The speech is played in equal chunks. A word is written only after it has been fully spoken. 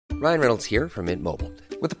Ryan Reynolds here from Mint Mobile.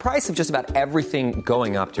 With the price of just about everything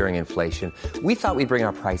going up during inflation, we thought we'd bring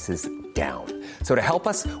our prices down. So to help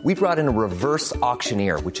us, we brought in a reverse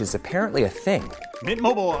auctioneer, which is apparently a thing. Mint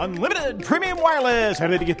Mobile Unlimited Premium Wireless. How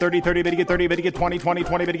to get 30, 30, bit to get 30, bit to get 20, 20,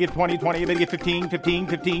 20, bit to get 20, 20, bit to get 15,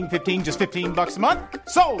 15, 15, 15, just $15 a month?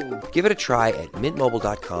 Sold! Give it a try at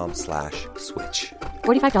mintmobile.com/switch.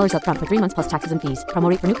 $45 up front for 3 months plus taxes and fees. Promo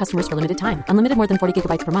rate for new customers for limited time. Unlimited more than 40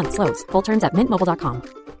 gigabytes per month. Slows full terms at mintmobile.com.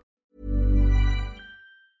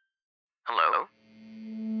 Hello?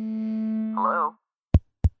 Hello?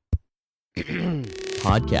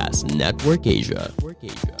 Podcast Network Asia.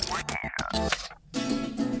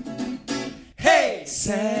 Hey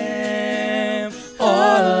Sam,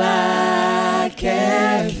 hola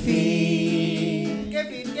Kevin,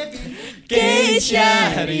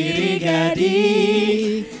 Keisha, Riri,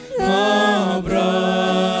 Gadi, ngobrol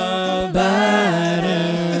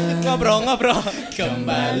bareng, ngobrol,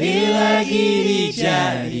 kembali lagi di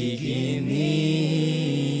Jadi Gini.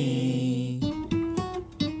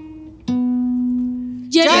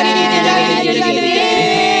 Jadi.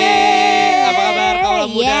 Apa kabar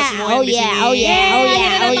kaula muda semua yang di sini? Oh yeah.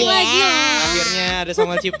 Akhirnya ada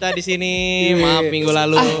Samuel Cipta di sini. Maaf minggu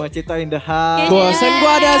lalu. Cipta in the house. Bosen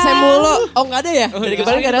gua ada Sam mulu. Oh enggak ada ya? Dari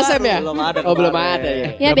kemarin enggak ada Sam ya? Belum ada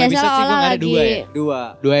ya. Ya biasa lah lagi.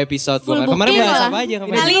 Dua episode gua. Kemarin bahas apa aja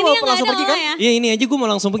kemarin? Kali ini langsung pergi kan? Iya ini aja gua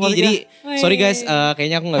mau langsung pergi. Jadi sorry guys,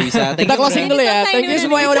 kayaknya aku enggak bisa. Kita closing dulu ya. Thank you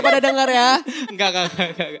semua yang udah pada dengar ya. Enggak.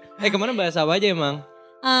 Kemarin bahas apa aja emang?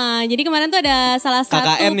 Jadi kemarin tuh ada salah satu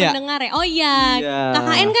KKN ya? pendengar ya. Oh iya.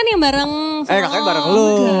 KKN kan yang bareng sama KKN bareng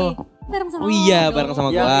lu. Bareng sama Oh iya, bareng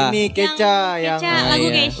sama gua. Yang ini Keca yang lagu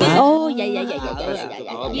iya. Keisha. Oh iya. Gitu.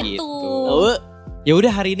 Gitu. Ya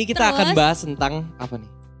udah hari ini kita akan Terus? bahas tentang apa nih?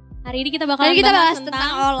 Hari ini kita bakalan bahas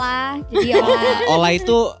tentang olah. Jadi olah. Ola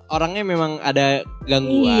itu orangnya memang ada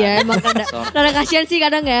gangguan. Iya, emang rada kasihan sih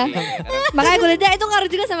kadang ya. Iya, Makanya kulitnya itu ngaruh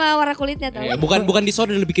juga sama warna kulitnya tau. bukan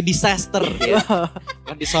disorder, lebih ke disaster.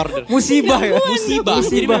 Bukan disorder. musibah ya. Musibah.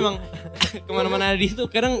 Jadi memang kemana-mana di itu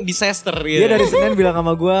kadang disaster gitu. Dia dari Senin bilang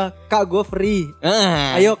sama gue, Kak gue free.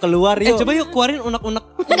 Ayo keluar yuk. Coba yuk keluarin unek-unek.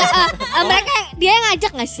 Mereka dia yang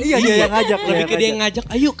ngajak gak sih? Iya dia yang ngajak. Lebih ke dia yang ngajak.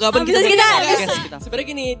 Ayo kapan kita Sebenarnya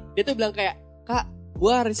gini, dia tuh bilang kayak, Kak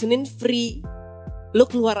gue hari Senin free. Lu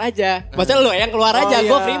keluar aja. Maksudnya lu yang keluar aja,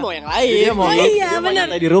 gue free mau yang lain. Dia mau benar.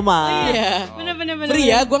 di rumah. Bener. Free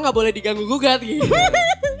ya, gue gak boleh diganggu gugat gitu.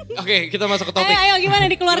 Oke, kita masuk ke topik. Ayo gimana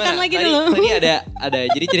dikeluarkan lagi dulu. Tadi ada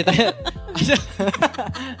jadi ceritanya.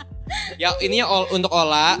 Ya ininya untuk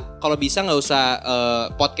Ola, kalau bisa nggak usah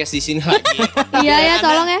podcast di sini lagi. Iya ya,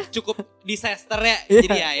 tolong ya. Cukup disaster ya.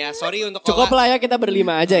 Jadi ya sorry untuk Cukup Ola. lah ya kita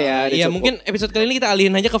berlima aja ya. Iya mungkin episode kali ini kita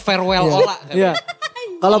alihin aja ke farewell Ola. Iya.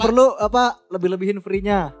 Kalau perlu lebih-lebihin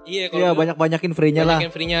free-nya. Iya, banyak-banyakin free-nya lah.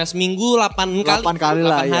 Banyakin free-nya seminggu 8 kali. 8 kali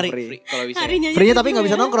lah 8 ya hari free. kalau bisa. Free-nya tapi gak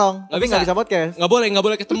bisa nongkrong. Tapi gak bisa podcast. Nggak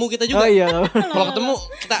boleh ketemu kita juga. Oh iya. Kalau ketemu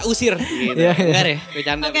kita usir gitu. Iya. Enggak deh,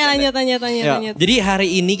 bercanda. Oke, lanjut. Jadi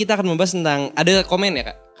hari ini kita akan membahas tentang, ada komen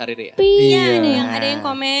ya Kak Kariri ya? Iya, ada yang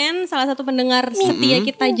komen, salah satu pendengar setia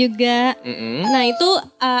kita juga. Nah itu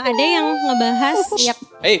ada yang ngebahas.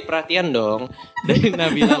 Perhatian dong dari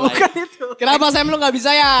Nabila lain. Kenapa Sam lu gak bisa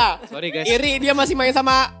ya? Sorry guys. Iri dia masih main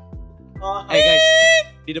sama. Guys,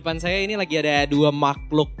 di depan saya ini lagi ada 2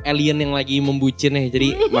 makhluk alien yang lagi membucin nih. Jadi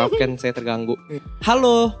maafkan saya terganggu.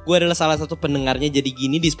 Halo, gue adalah salah satu pendengarnya Jadi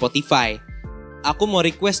Gini di Spotify. Aku mau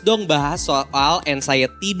request dong bahas soal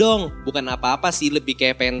anxiety dong. Bukan apa-apa sih, lebih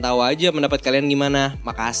kayak pengen tahu aja pendapat kalian gimana.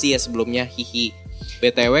 Makasih ya sebelumnya, hihi.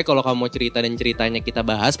 BTW kalau kamu mau cerita dan ceritanya kita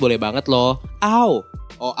bahas boleh banget loh. Au.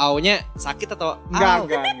 Oh, au-nya sakit atau Enggak.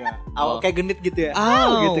 Au kayak genit gitu ya.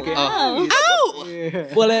 Au gitu kayak. Au.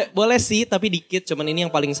 Boleh sih, tapi dikit. Cuman ini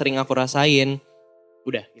yang paling sering aku rasain.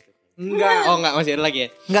 Udah gitu. Enggak, masih ada lagi ya?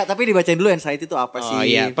 Enggak, tapi dibacain dulu anxiety itu apa sih? Oh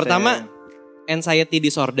iya, pertama anxiety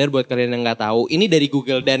disorder buat kalian yang nggak tahu, ini dari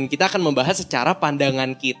Google dan kita akan membahas secara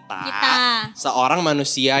pandangan kita. Seorang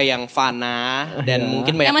manusia yang fana dan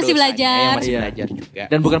mungkin banyak yang masih dosanya, belajar. yang masih belajar juga.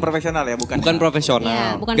 Dan bukan profesional ya, bukan profesional.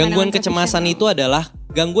 Ya, bukan gangguan pandangan kecemasan itu adalah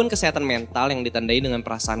gangguan kesehatan mental yang ditandai dengan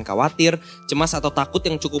perasaan khawatir, cemas atau takut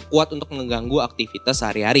yang cukup kuat untuk mengganggu aktivitas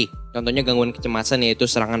sehari-hari. Contohnya gangguan kecemasan yaitu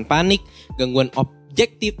serangan panik, gangguan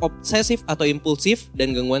objektif, obsesif atau impulsif,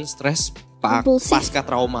 dan gangguan stres pasca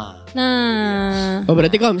trauma. Nah,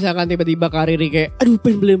 berarti kalau misalkan tiba-tiba Kariri kayak, aduh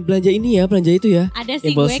pengen belanja ini ya, belanja itu ya. ada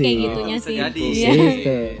sih gue kayak gitunya sih. Iya.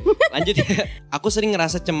 Lanjut ya. Aku sering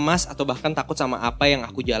ngerasa cemas atau bahkan takut sama apa yang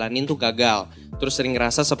aku jalanin tuh gagal. Terus sering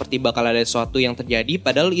ngerasa seperti bakal ada sesuatu yang terjadi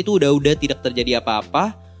padahal itu udah tidak terjadi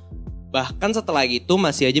apa-apa. Bahkan setelah itu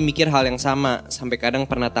masih aja mikir hal yang sama. Sampai kadang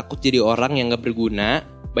pernah takut jadi orang yang gak berguna.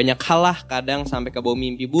 banyak hal lah, kadang sampai ke bawah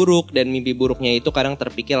mimpi buruk, dan mimpi buruknya itu kadang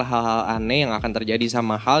terpikir hal-hal aneh yang akan terjadi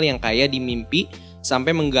sama hal yang kayak di mimpi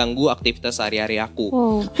sampai mengganggu aktivitas sehari-hari aku.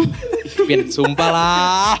 Pin, sumpah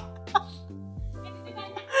lah.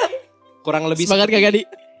 Kurang lebih Semangat kagak di?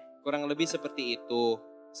 Kurang lebih seperti itu.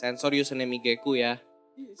 Sensor username IG-ku ya.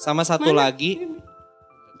 Sama satu lagi,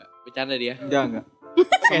 bercanda dia. Enggak.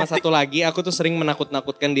 Sama satu lagi, aku tuh sering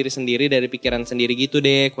menakut-nakutkan diri sendiri dari pikiran sendiri gitu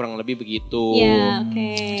deh, kurang lebih begitu. Ya, oke.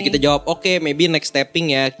 Jadi kita jawab, oke, maybe next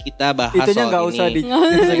stepping ya kita bahas Itunya soal nggak ini. usah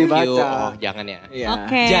bisa dibaca. Oh, jangan ya. Iya.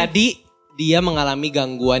 Oke. Jadi dia mengalami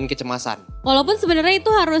gangguan kecemasan. Walaupun sebenarnya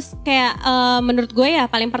itu harus kayak menurut gue ya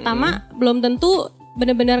paling pertama belum tentu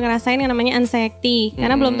benar-benar ngerasain yang namanya anxiety.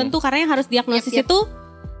 Karena belum tentu, karena yang harus diagnosis Yep. itu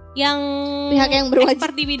yang Pihak yang berwajib.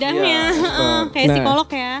 expert di bidangnya. Iya, Kayak Nah. psikolog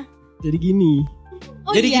ya. Jadi gini.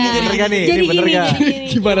 Oh Jadi iya. gini, bener gak nih? Jadi Ini bener gini, gak? jadi gini.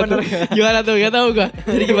 Gimana tuh? Gak tau gue.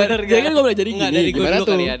 Jadi gimana? Jadi kan gue bilang jadi Enggak, gini. dari gue Gimana dulu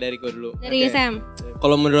tuh? kali ya, dari gue dulu. Dari Sam.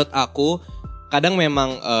 Kalau menurut aku, kadang memang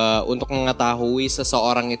untuk mengetahui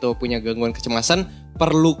seseorang itu punya gangguan kecemasan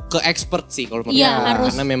perlu ke expert sih kalau menurut Iya, aku. harus.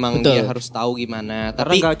 Karena memang Betul. dia harus tahu gimana. Karena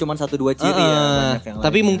Tapi nggak cuma 1-2 ciri ya, banyak yang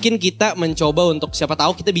tapi lainnya. mungkin kita mencoba untuk siapa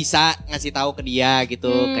tahu kita bisa ngasih tahu ke dia gitu,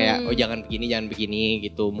 kayak oh jangan begini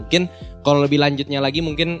gitu. Mungkin kalau lebih lanjutnya lagi,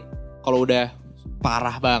 mungkin kalau udah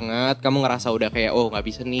parah banget, kamu ngerasa udah kayak oh nggak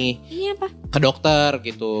bisa nih, Ini apa? ke dokter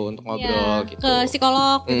gitu untuk ngobrol Ya, gitu. ke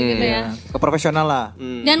psikolog gitu-gitu ya. Ke profesional lah.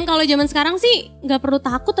 Dan kalau zaman sekarang sih nggak perlu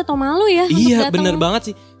takut atau malu ya. untuk Iya datang. bener banget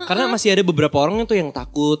sih. Karena masih ada beberapa orang tuh yang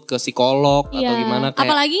takut ke psikolog atau Iya. gimana, kayak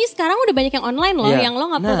Apalagi sekarang udah banyak yang online loh, Iya. yang lo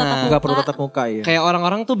nggak perlu Nah, tatap muka. Nggak perlu tatap muka ya. kayak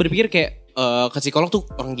orang-orang tuh berpikir kayak ke psikolog tuh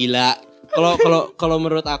orang gila. Kalau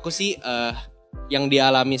menurut aku sih yang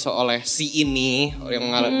dialami oleh si ini, yang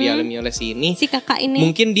dialami oleh si ini, Si kakak ini.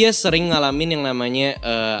 mungkin dia sering ngalamin yang namanya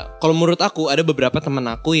kalau menurut aku ada beberapa teman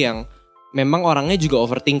aku yang memang orangnya juga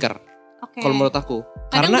overthinker. Oke. Kalau menurut aku.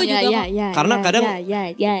 Kadang Karena gue juga kok. Karena kadang ya.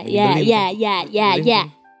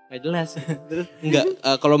 nggak jelas. Enggak,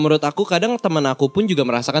 kalau menurut aku kadang teman aku pun juga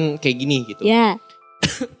merasakan kayak gini gitu. Ya.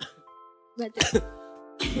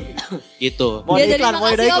 Gitu. Mau Ya, ada jadi iklan, mau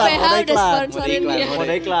ada makasih iklan, OPH mau ada udah iklan. sponsorin dia. Mau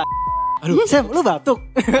ada iklan. Aduh, Sam, lu batuk.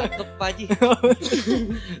 Batuk Pak Haji.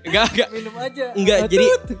 Enggak. Minum aja. Enggak, jadi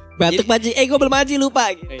Batuk Paji. Gue belum haji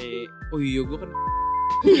lupa. oh iya gue kan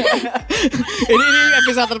Ini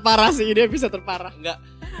episode terparah sih. Ini episode terparah.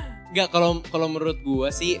 enggak kalau menurut gue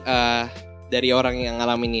sih dari orang yang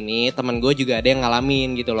ngalamin ini, teman gue juga ada yang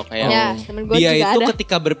ngalamin gitu loh, kayak Ya, temen gue dia juga itu ada.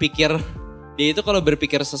 ketika dia itu kalau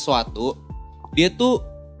berpikir sesuatu, dia tuh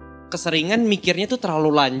keseringan mikirnya tuh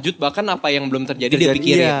terlalu lanjut, bahkan apa yang belum terjadi dia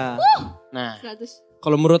pikirin. Iya. Nah, 100.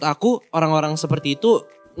 kalau menurut aku orang-orang seperti itu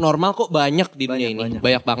normal kok, banyak di dunia ini.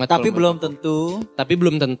 Banyak banget. Tapi kalau belum menurut aku. tentu. Tapi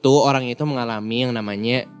belum tentu orang itu mengalami yang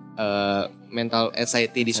namanya mental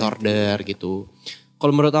anxiety disorder gitu.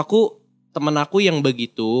 Kalau menurut aku, temen aku yang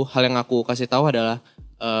begitu, hal yang aku kasih tahu adalah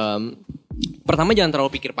pertama jangan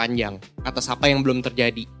terlalu pikir panjang atas apa yang belum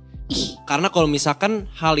terjadi. Karena kalau misalkan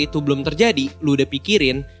hal itu belum terjadi, lu udah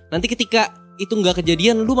pikirin, nanti ketika itu nggak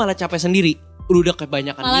kejadian, lu malah capek sendiri. Lu udah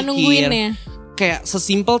kebanyakan Malah mikir. nungguin ya. Kayak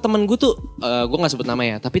sesimpel temen gue tuh, gue gak sebut nama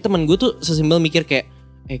ya, tapi temen gue tuh sesimpel mikir kayak,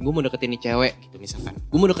 gue mau deketin nih cewek gitu misalkan.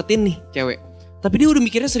 Gue mau deketin nih cewek. Tapi dia udah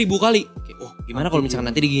mikirnya 1000 kali. Kayak, gimana kalau misalkan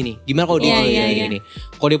nanti dia gini? Gimana kalau dia gini?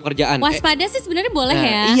 Kalau dia pekerjaan. Waspada sih sebenarnya boleh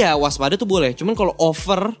ya. Iya, waspada tuh boleh. Cuman kalau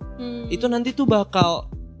over, itu nanti tuh bakal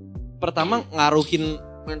pertama ngaruhin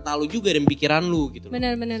mental lu juga dan pikiran lu gitu.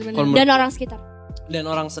 Benar. Kalau Dan orang sekitar. dan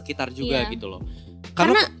orang sekitar juga Iya. gitu loh.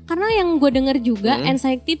 Karena yang gue denger juga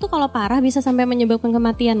anxiety itu kalau parah bisa sampai menyebabkan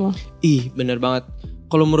kematian loh. Bener banget.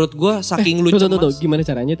 Kalau menurut gue saking lu cemas. Tuh, gimana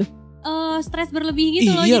caranya tuh? Stres berlebih gitu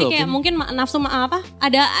loh. Iya Jadi loh, kayak Kim. mungkin nafsu ada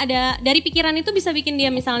dari pikiran itu bisa bikin dia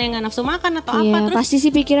misalnya nggak nafsu makan atau apa, Iya, terus pasti sih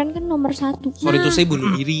pikiran kan nomor 1. Sorry tuh saya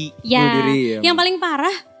bunuh diri. ya. Bunuh diri, ya. Yang paling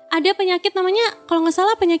parah ada penyakit namanya kalau nggak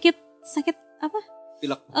salah penyakit sakit apa?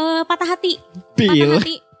 Pilek. Patah hati. Pil. Patah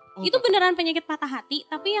hati. Itu beneran penyakit patah hati,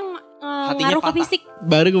 tapi yang Hatinya ngaruh ke patah. fisik.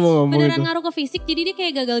 Baru gue mau ngomong Beneran itu. ngaruh ke fisik, jadi dia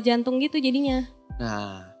kayak gagal jantung gitu jadinya.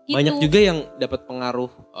 Nah, Gitu. banyak juga yang dapat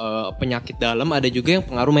pengaruh penyakit dalam, ada juga yang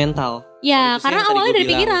pengaruh mental. Ya, Itu sih karena yang tadi awalnya gua dari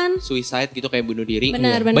bilang, pikiran. Suicide gitu kayak bunuh diri.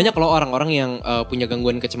 Benar, benar. Banyak loh orang-orang yang punya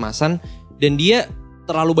gangguan kecemasan dan dia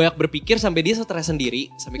terlalu banyak berpikir sampai dia stres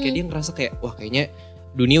sendiri, sampai kayak dia ngerasa kayak wah kayaknya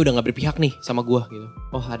dunia udah gak berpihak nih sama gua gitu.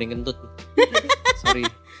 Oh, ada yang kentut. Sorry.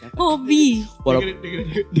 Hobi. Walaupun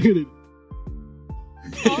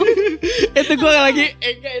Itu gue lagi.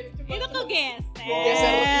 Enggak, itu Itu tuh geser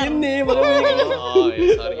geser. ini. Makanya oh,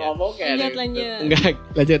 ya, sorry ya. ngomong kayak. Lanjut. Enggak.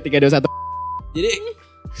 Lanjut 3, 2, 1.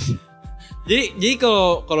 Jadi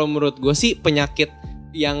kalau menurut gue sih penyakit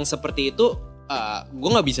yang seperti itu gue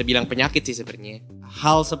nggak bisa bilang penyakit sih sebenarnya.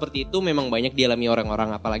 Hal seperti itu memang banyak dialami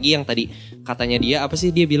orang-orang, apalagi yang tadi katanya dia apa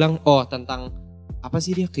sih dia bilang tentang apa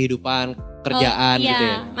sih dia kehidupan kerjaan gitu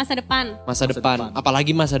ya. Masa depan.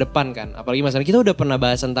 Apalagi masa depan kan. Apalagi kita udah pernah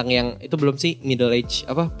bahas tentang yang itu belum sih middle age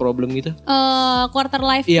problem gitu. Quarter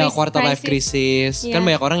life crisis. Iya, quarter life crisis. Kan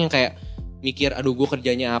banyak orang yang kayak mikir aduh gue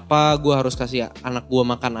kerjanya apa, gue harus kasih anak gue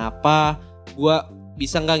makan apa, gue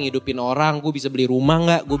bisa nggak ngidupin orang, gue bisa beli rumah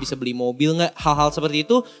nggak, gue bisa beli mobil nggak. Hal-hal seperti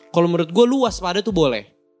itu kalau menurut gue lu waspada tuh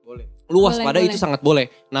boleh. Lu waspada itu sangat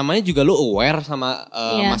boleh. Namanya juga lu aware sama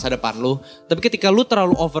masa depan lu. Tapi ketika lu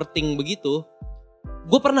terlalu overthink begitu,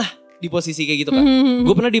 gue pernah di posisi kayak gitu kan.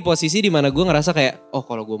 Gue pernah di posisi dimana gue ngerasa kayak,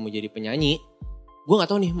 kalau gue mau jadi penyanyi, gue nggak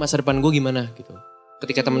tahu nih masa depan gue gimana gitu.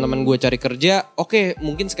 Ketika teman-teman gue cari kerja,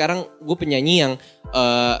 mungkin sekarang gue penyanyi yang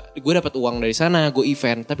gue dapat uang dari sana, gue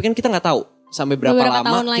event. Tapi kan kita nggak tahu sampai berapa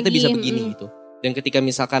lama kita bisa begini gitu. Dan ketika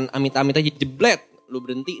misalkan amit-amit aja jeblet, lu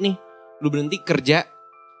berhenti kerja.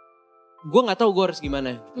 Gue gak tahu gue harus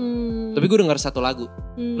gimana. Tapi gue denger satu lagu.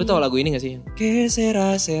 Lu tahu lagu ini gak sih? Que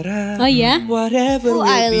sera. Oh iya? Whatever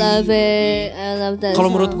I love it. I love that.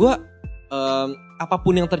 Kalau menurut gue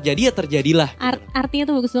apapun yang terjadi ya terjadilah.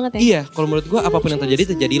 Artinya tuh bagus banget ya. Iya, kalau menurut gue apapun yang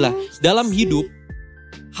terjadi terjadilah. Dalam hidup,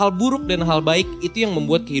 hal buruk dan hal baik itu yang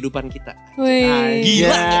membuat kehidupan kita.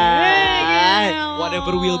 Gila kan?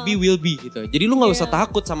 Whatever will be gitu. Jadi lu gak usah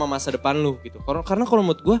takut sama masa depan lu gitu. Karena kalau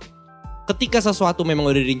menurut gue, ketika sesuatu memang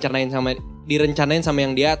udah direncanain sama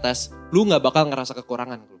yang di atas, lu nggak bakal ngerasa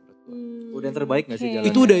kekurangan. Udah yang terbaik nggak sih jalan?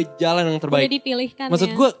 Itu udah jalan yang terbaik. Udah dipilihkan.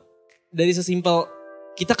 Maksud gue dari sesimpel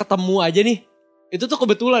kita ketemu aja nih, itu tuh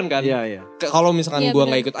kebetulan kan. Iya. Kalau misalkan gue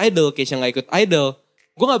nggak ikut idol, Keisha nggak ikut idol,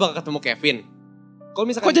 gue nggak bakal ketemu Kevin. Kalau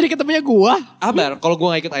misalkan kok jadi ketemunya gue? Kalau gue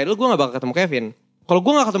nggak ikut idol, gue nggak bakal ketemu Kevin. Kalau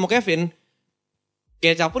gue nggak ketemu Kevin,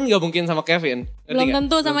 Keca pun gak mungkin sama Kevin. Belum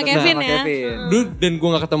tentu sama Kevin ya. Dan gue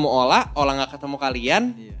gak ketemu Ola gak ketemu kalian.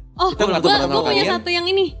 Gue punya satu yang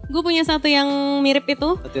ini. Gue punya satu yang mirip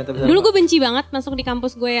itu. Dulu gue benci banget masuk di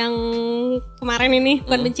kampus gue yang kemarin ini.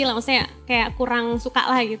 Bukan benci lah, maksudnya kayak kurang suka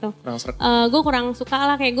lah gitu. Gue kurang suka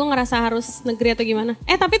lah, kayak gue ngerasa harus negeri atau gimana.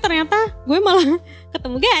 Tapi ternyata gue malah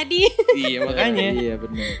ketemu Gadi. Iya makanya. Iya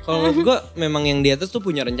benar. Kalau menurut gue memang yang di atas tuh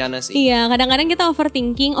punya rencana sih. Iya, kadang-kadang kita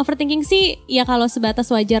overthinking sih ya kalau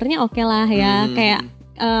sebatas wajarnya oke lah ya. Kayak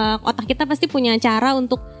otak kita pasti punya cara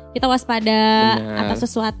untuk kita waspada atas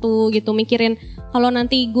sesuatu gitu, mikirin kalau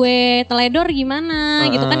nanti gue teledor gimana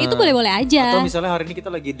gitu kan, itu boleh-boleh aja. Atau misalnya hari ini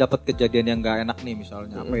kita lagi dapat kejadian yang gak enak nih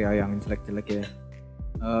misalnya, apa ya yang jelek-jelek ya.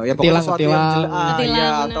 Ya pokoknya sesuatu yang jelek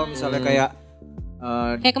atau misalnya kayak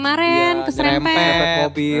kemarin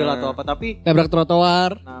keserempet mobil atau apa, tapi tabrak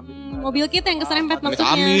trotoar. Mobil kita yang keserempet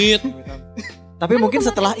maksudnya. Amit. Tapi mungkin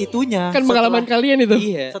setelah itunya. Kan pengalaman kalian itu.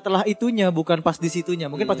 Iya. Setelah itunya, bukan pas di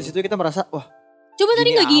situnya. Mungkin pas di situnya kita merasa, wah, coba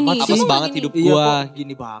tadi gak gini. Apes banget hidup iya, gua.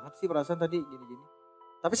 Gini banget sih perasaan tadi gini-gini.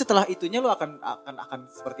 Tapi setelah itunya lu akan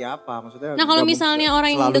seperti apa? Maksudnya. Nah kalau misalnya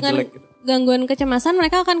orang yang dengan gitu. gangguan kecemasan,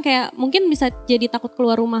 mereka akan kayak mungkin bisa jadi takut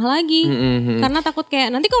keluar rumah lagi. Karena takut kayak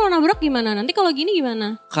nanti kalau nabrak gimana? Nanti kalau gini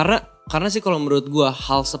gimana? Karena sih kalau menurut gua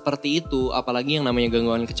hal seperti itu, apalagi yang namanya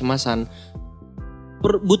gangguan kecemasan,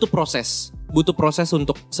 butuh proses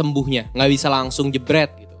untuk sembuhnya. Nggak bisa langsung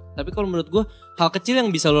jebret gitu. Tapi kalau menurut gue, hal kecil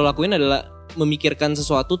yang bisa lo lakuin adalah memikirkan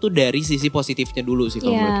sesuatu tuh dari sisi positifnya dulu sih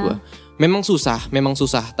kalau menurut gue. Memang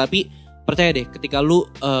susah. Tapi percaya deh, ketika lu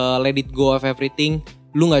let it go of everything,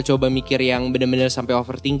 lu nggak coba mikir yang benar-benar sampai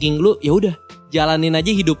overthinking, lu ya udah jalanin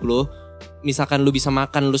aja hidup lu. Misalkan lu bisa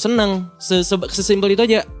makan, lu seneng, sesimpel itu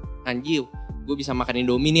aja. Anjir, gue bisa makan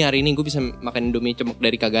Indomie nih hari ini, gue bisa makan Indomie cemek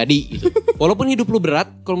dari Kagadi gitu. Walaupun hidup lu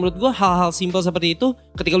berat, kalau menurut gue hal-hal simpel seperti itu,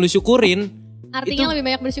 ketika lu syukurin, artinya lebih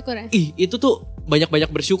banyak bersyukur ya? Itu tuh banyak-banyak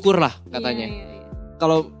bersyukur lah katanya. Iya.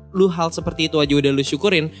 Kalau lu hal seperti itu aja udah lu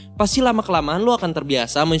syukurin, pasti lama-kelamaan lu akan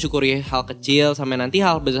terbiasa mensyukuri hal kecil, sampai nanti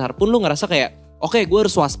hal besar pun lu ngerasa kayak, oke, gue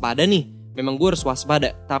harus waspada nih. Memang gue harus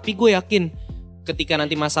waspada, tapi gue yakin ketika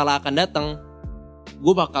nanti masalah akan datang,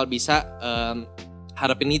 gue bakal bisa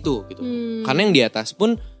harapin itu gitu. Karena yang di atas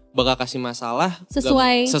pun bakal kasih masalah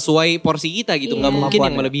sesuai porsi kita gitu, nggak mungkin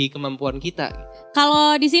yang melebihi kemampuan kita.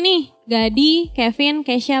 Kalau di sini Gadi, Kevin,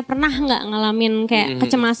 Keisha pernah nggak ngalamin kayak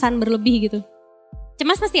kecemasan berlebih gitu?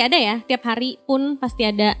 Cemas pasti ada ya, tiap hari pun pasti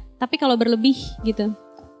ada. Tapi kalau berlebih gitu?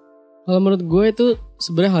 Kalau menurut gue itu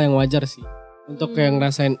sebenarnya hal yang wajar sih. Untuk kayak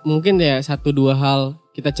ngerasain, mungkin ya 1-2 hal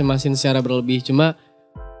kita cemasin secara berlebih. Cuma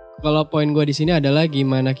kalau poin gue di sini adalah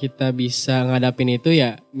gimana kita bisa ngadapin itu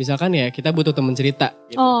ya. Misalkan ya kita butuh temen cerita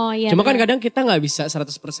gitu. Oh iya. Cuma kan kadang kita gak bisa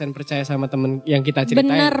 100% percaya sama temen yang kita ceritain.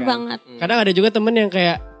 Bener kan. banget. Kadang ada juga temen yang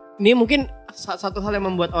kayak ini mungkin satu hal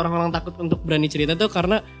yang membuat orang-orang takut untuk berani cerita tuh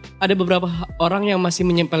karena ada beberapa orang yang masih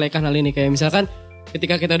menyepelekan hal ini. Kayak misalkan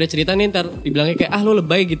ketika kita udah cerita nih ntar dibilangnya kayak lu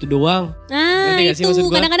lebay gitu doang. Nah itu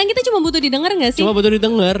kadang-kadang kita cuma butuh didengar gak sih? Cuma butuh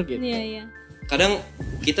didengar gitu. Iya. Kadang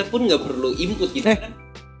kita pun gak perlu input gitu.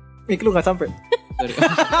 Mik lu gak sampai.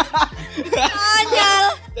 Anyal.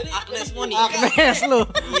 Agnes Moni. Agnes lu.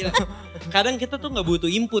 Gila. Kadang kita tuh gak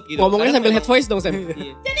butuh input gitu. Ngomongnya sambil head voice dong Sam.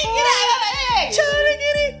 Jadi kiri.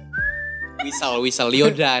 Whistle,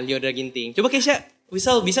 Lioda Ginting. Coba Kesha,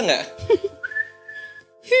 whistle bisa gak?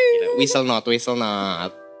 Whistle not.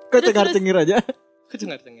 Kok cengar-cengir aja?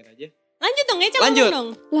 Lanjut dong, Eca Lanjut.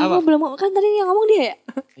 ngomong dong. Lah gua belum kan tadi yang ngomong dia ya?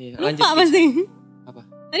 Iya, Lupa pasti. Apa?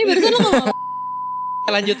 Tadi barusan lo ngomong.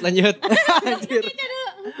 Lanjut.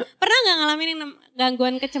 Pernah gak ngalamin yang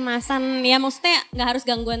gangguan kecemasan? Ya maksudnya gak harus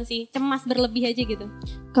gangguan sih, cemas berlebih aja gitu.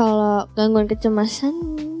 Kalau gangguan kecemasan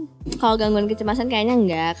kayaknya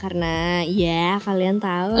enggak, karena ya kalian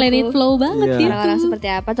tahu Let it flow banget gitu. Orang-orang seperti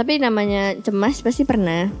apa, tapi namanya cemas pasti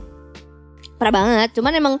pernah banget.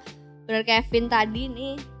 Cuman emang bener Kevin tadi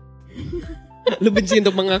nih. Lu benci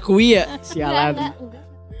untuk mengakui ya? Sialan. Enggak.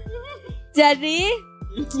 Jadi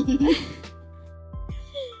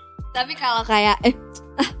tapi kalau kayak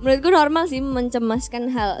menurut gue normal sih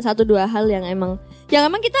mencemaskan satu dua hal yang emang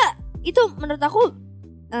kita itu menurut aku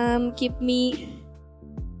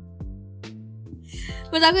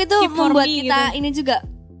menurut aku itu membuat kita gitu. Ini juga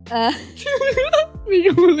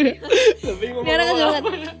bingung ya.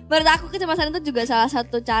 Menurut aku kecemasan itu juga salah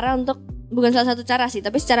satu cara untuk, bukan salah satu cara sih,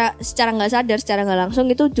 tapi secara nggak sadar, secara nggak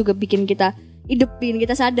langsung itu juga bikin kita hidup, bikin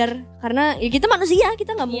kita sadar. Karena ya kita manusia,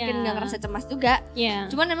 kita nggak mungkin nggak ngerasa cemas juga.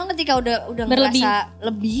 Cuman emang ketika udah ngerasa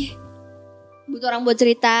lebih, butuh orang buat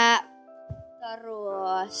cerita,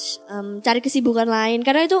 terus cari kesibukan lain.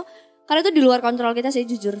 Karena itu di luar kontrol kita sih,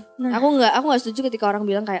 jujur. Nah. Aku nggak setuju ketika orang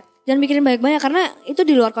bilang kayak jangan mikirin banyak-banyak karena itu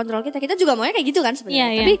di luar kontrol kita. Kita juga maunya kayak gitu kan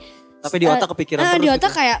sebenarnya. Tapi di otak kepikiran terus. Di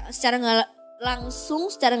otak gitu. kayak secara nggak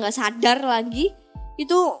langsung, secara nggak sadar lagi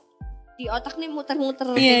itu di otak nih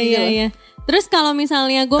muter-muter. Iya. Terus kalau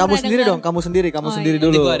misalnya gue kamu sendiri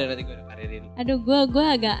dulu. Nanti gue Aduh,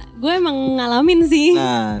 gue emang ngalamin sih.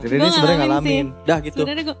 Nah, Ririn sebenarnya ngalamin. Dah gitu.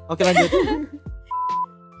 Oke lanjut.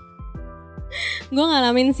 Gue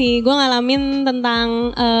ngalamin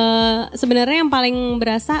tentang sebenarnya yang paling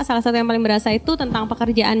berasa, salah satu yang paling berasa itu tentang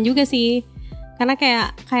pekerjaan juga sih. Karena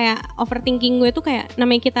kayak overthinking gue tuh kayak,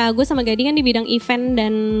 namanya gue sama Gadi kan di bidang event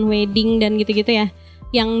dan wedding dan gitu-gitu ya.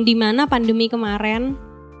 Yang dimana pandemi kemarin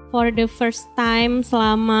for the first time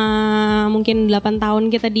selama mungkin 8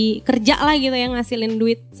 tahun kita kerja lah gitu ya, ngasilin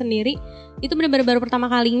duit sendiri. Itu benar-benar baru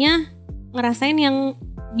pertama kalinya ngerasain yang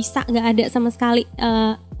bisa gak ada sama sekali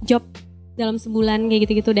job dalam sebulan kayak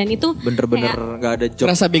gitu-gitu. Dan itu bener-bener gak ada job.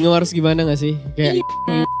 Rasa bingung harus gimana gak sih? Kayak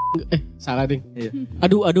salah ding. Iya.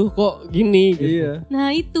 Aduh kok gini gitu. Iya.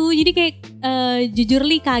 Nah itu jadi kayak jujur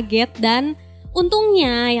li kaget. Dan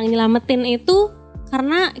untungnya yang nyelamatin itu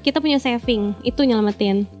karena kita punya saving, itu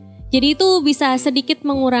nyelamatin. Jadi itu bisa sedikit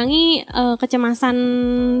mengurangi kecemasan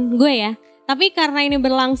gue ya. Tapi karena ini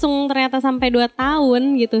berlangsung ternyata sampai 2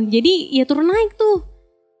 tahun gitu, jadi ya turun naik tuh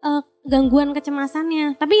gangguan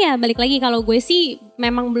kecemasannya. Tapi ya balik lagi, kalau gue sih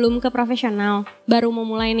memang belum ke profesional, baru mau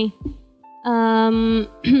mulai nih.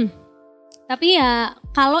 Tapi ya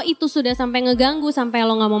kalau itu sudah sampai ngeganggu, sampai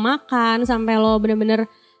lo gak mau makan, sampai lo bener-bener,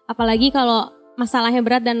 apalagi kalau masalahnya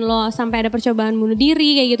berat dan lo sampai ada percobaan bunuh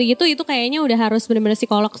diri kayak gitu-gitu, itu kayaknya udah harus bener-bener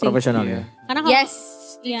psikolog sih. Profesional ya. Karena kalau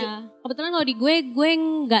kebetulan kalau di gue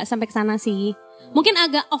nggak sampai ke sana sih. Mungkin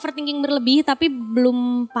agak overthinking berlebih tapi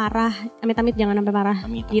belum parah. Amit-amit jangan sampai parah.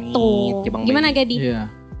 Amit-amit, gitu. Gimana Gadi? Iya.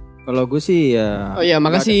 Kalau gue sih ya. Oh iya,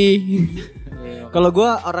 makasih. Kalau gue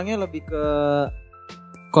orangnya lebih ke,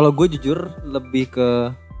 kalau gue jujur lebih ke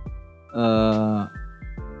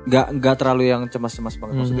nggak terlalu yang cemas-cemas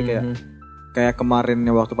banget. Maksudnya kayak kemarin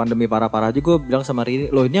waktu pandemi parah-parah aja gue bilang sama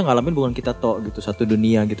Riri, loh ini yang ngalamin bukan kita tok gitu, satu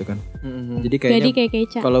dunia gitu kan. Jadi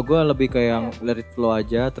kayaknya kalau gue lebih kayak yang let it flow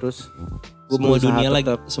aja, terus semua dunia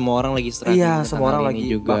lagi, semua orang lagi struggling. Iya, semua orang lagi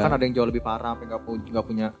juga. Bahkan ada yang jauh lebih parah, sampai nggak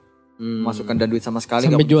punya masukan dan duit sama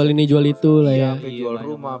sekali. Sampai jual ini jual itu lah ya. Sampai jual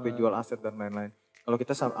rumah, sampai jual aset dan lain-lain. Kalau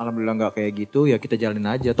kita alhamdulillah nggak kayak gitu, ya kita jalanin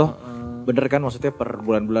aja toh. Bener kan, maksudnya per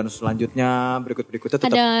bulan-bulan selanjutnya berikutnya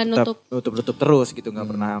tetap nutup terus gitu, nggak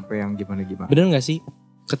pernah apa yang gimana. Bener nggak sih?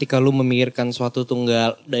 Ketika lu memikirkan suatu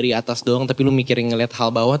tunggal dari atas doang, tapi lu mikirin ngeliat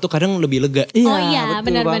hal bawah tuh kadang lebih lega. Iya,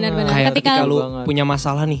 benar. Kayak ketika lu punya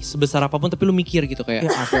masalah nih sebesar apapun, tapi lu mikir gitu kayak,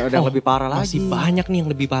 ada yang lebih parah lagi. Masih banyak nih yang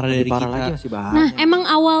lebih parah dari kita. Masih banyak. Nah, emang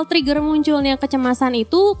awal trigger munculnya kecemasan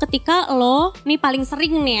itu ketika lo nih paling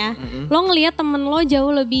sering nih ya, lo ngelihat temen lo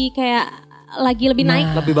jauh lebih kayak lagi lebih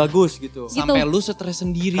naik, lebih bagus gitu. Sampai lu stres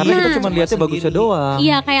sendiri. Karena kita cuma lihatnya bagusnya doang.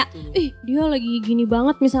 Iya kayak, dia lagi gini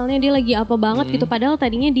banget misalnya, dia lagi apa banget gitu. Padahal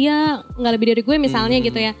tadinya dia nggak lebih dari gue misalnya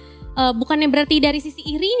gitu ya. Bukannya berarti dari sisi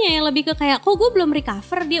irinya ya, lebih ke kayak kok gue belum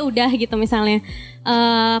recover dia udah gitu misalnya.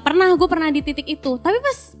 Gue pernah di titik itu, tapi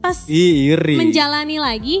pas iri. menjalani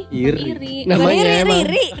lagi iri. Namanya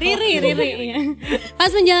Riri.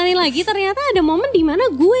 Pas menjalani lagi ternyata ada momen di mana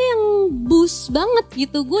gue yang boost banget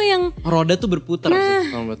gitu, gue yang roda tuh berputar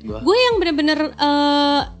sih menurut gue. Gue yang bener-bener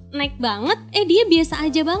naik banget, dia biasa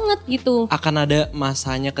aja banget gitu. Akan ada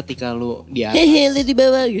masanya ketika lu di atas, lu di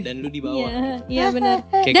bawah gitu. dan lu di bawah. Iya benar.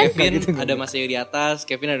 Kayak Kevin gitu, ada masanya di atas,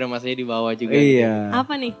 Kevin ada masanya di bawah juga. Iya.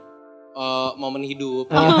 Apa nih? Momen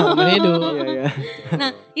hidup. Momen hidup. Iya.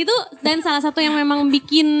 Nah itu dan salah satu yang memang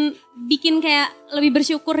bikin kayak lebih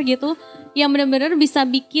bersyukur gitu, yang benar-benar bisa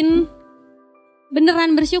bikin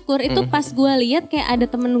beneran bersyukur itu pas gue lihat kayak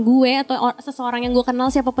ada temen gue atau seseorang yang gue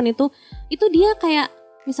kenal siapapun itu dia kayak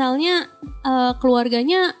misalnya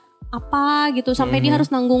keluarganya apa gitu sampai dia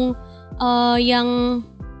harus nanggung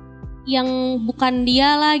yang bukan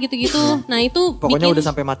dia lah gitu-gitu. Nah itu pokoknya udah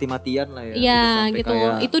sampai mati-matian lah ya. Iya gitu.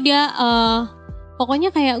 Kayak... Itu dia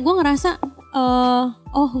pokoknya kayak gue ngerasa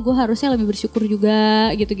gue harusnya lebih bersyukur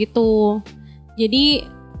juga gitu-gitu. Jadi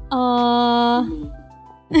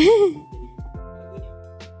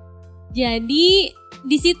jadi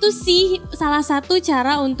di situ sih salah satu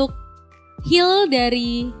cara untuk heal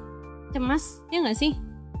dari cemas, ya nggak sih?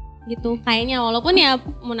 Gitu kayaknya, walaupun ya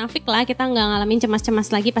munafik lah kita nggak ngalamin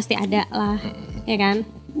cemas-cemas lagi, pasti ada lah, ya kan?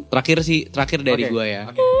 Terakhir dari gue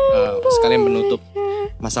ya, sekalian menutup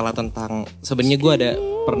masalah tentang sebenarnya gue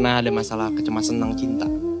pernah ada masalah kecemasan tentang cinta.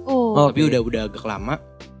 Tapi udah agak lama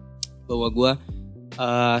bahwa gue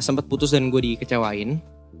sempat putus dan gue dikecewain.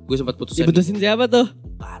 Gue sempat putus. Diputusin siapa tuh?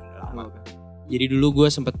 Jadi dulu gue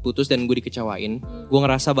sempat putus dan gue dikecewain. Gue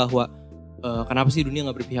ngerasa bahwa kenapa sih dunia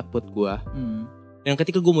nggak berpihak buat gue? Dan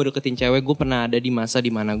ketika gue mau deketin cewek, gue pernah ada di masa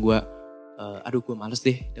dimana gue, gue males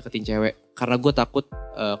deh deketin cewek karena gue takut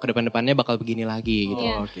ke depan-depannya bakal begini lagi gitu.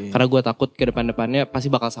 Karena gue takut ke depan-depannya pasti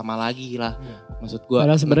bakal sama lagi lah. Maksud gue.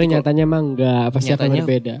 Padahal sebenarnya nyatanya emang enggak, pasti akan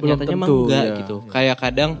berbeda. Nyatanya emang enggak gitu. Kayak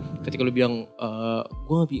kadang ketika lu bilang,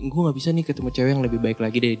 gue nggak bisa nih ketemu cewek yang lebih baik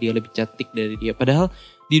lagi dari dia, lebih cantik dari dia. Padahal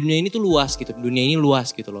di dunia ini tuh luas gitu. Dunia ini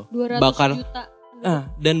luas gitu loh. 200 juta.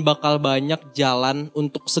 Dan bakal banyak jalan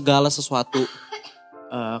untuk segala sesuatu.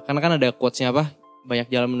 Karena kan ada quotes-nya apa?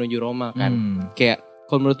 Banyak jalan menuju Roma kan. Kayak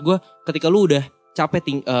kalau menurut gue ketika lu udah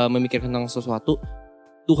capek memikirkan tentang sesuatu,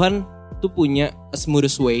 Tuhan tuh punya a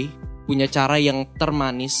smoothest way, punya cara yang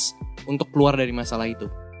termanis untuk keluar dari masalah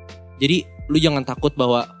itu. Jadi lu jangan takut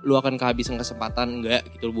bahwa lu akan kehabisan kesempatan, enggak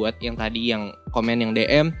gitu buat yang tadi yang komen yang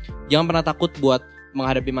DM. Jangan pernah takut buat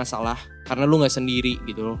menghadapi masalah karena lu nggak sendiri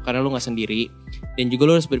gitu loh, karena lu nggak sendiri. Dan juga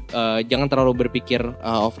lu harus jangan terlalu berpikir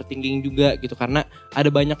overthinking juga gitu, karena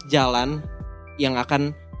ada banyak jalan yang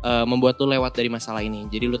akan membuat lu lewat dari masalah ini.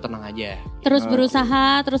 Jadi lu tenang aja. Terus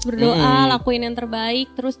berusaha, terus berdoa, lakuin yang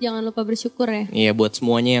terbaik, terus jangan lupa bersyukur ya. Iya, buat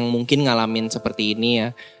semuanya yang mungkin ngalamin seperti ini ya,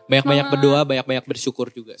 banyak-banyak berdoa, banyak-banyak bersyukur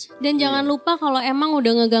juga sih. Dan jangan lupa kalau emang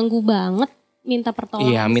udah ngeganggu banget, minta pertolongan.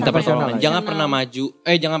 Iya, minta pertolongan. Jangan pernah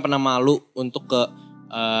jangan pernah malu untuk ke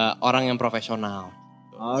orang yang profesional.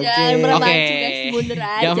 Jangan pernah maju guys, mundur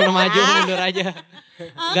aja. Jangan pernah maju, mundur aja.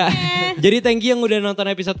 Jadi thank you yang udah nonton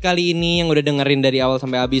episode kali ini, yang udah dengerin dari awal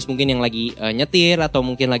sampai habis. Mungkin yang lagi nyetir atau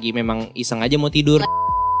mungkin lagi memang iseng aja mau tidur.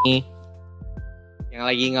 Yang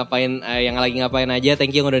lagi ngapain aja,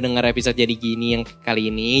 thank you yang udah denger episode jadi gini yang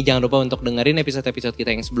kali ini. Jangan lupa untuk dengerin episode-episode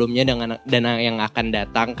kita yang sebelumnya dan yang akan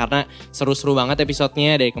datang, karena seru-seru banget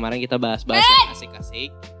episodenya. Dari kemarin kita bahas-bahas yang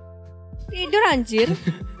asik-asik. Tidur anjir.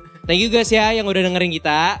 Thank you guys ya yang udah dengerin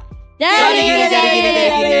kita. Jadi gini.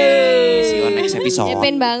 See you on next episode.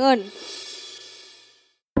 Cepin bangun.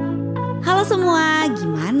 Halo semua,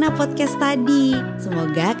 gimana podcast tadi?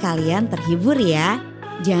 Semoga kalian terhibur ya.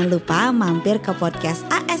 Jangan lupa mampir ke podcast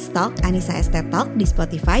AS Talk, Anissa ST Talk di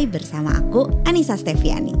Spotify bersama aku, Anissa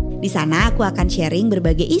Steviani. Di sana aku akan sharing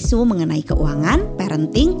berbagai isu mengenai keuangan,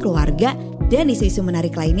 parenting, keluarga, dan isu-isu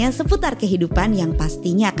menarik lainnya seputar kehidupan yang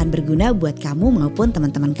pastinya akan berguna buat kamu maupun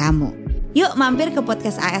teman-teman kamu. Yuk mampir ke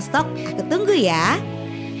podcast AS Talk, aku tunggu ya.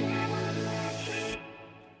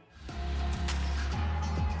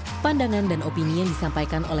 Pandangan dan opini yang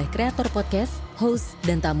disampaikan oleh kreator podcast, host,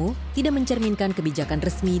 dan tamu tidak mencerminkan kebijakan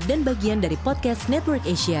resmi dan bagian dari Podcast Network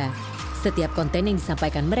Asia. Setiap konten yang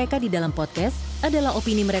disampaikan mereka di dalam podcast adalah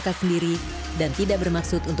opini mereka sendiri dan tidak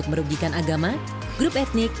bermaksud untuk merugikan agama, grup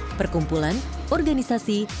etnik, perkumpulan,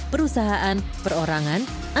 organisasi, perusahaan, perorangan,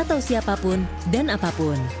 atau siapapun dan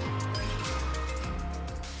apapun.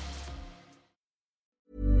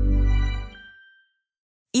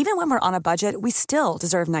 Even when we're on a budget, we still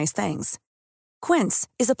deserve nice things. Quince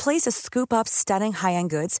is a place to scoop up stunning high-end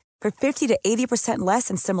goods for 50 to 80% less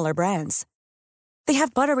than similar brands. They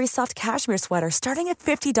have buttery soft cashmere sweaters starting at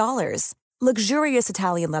 $50, luxurious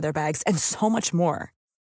Italian leather bags, and so much more.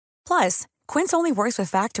 Plus, Quince only works with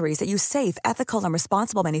factories that use safe, ethical, and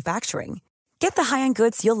responsible manufacturing. Get the high-end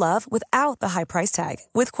goods you'll love without the high price tag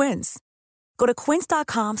with Quince. Go to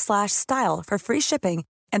quince.com/style for free shipping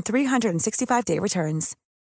and 365-day returns.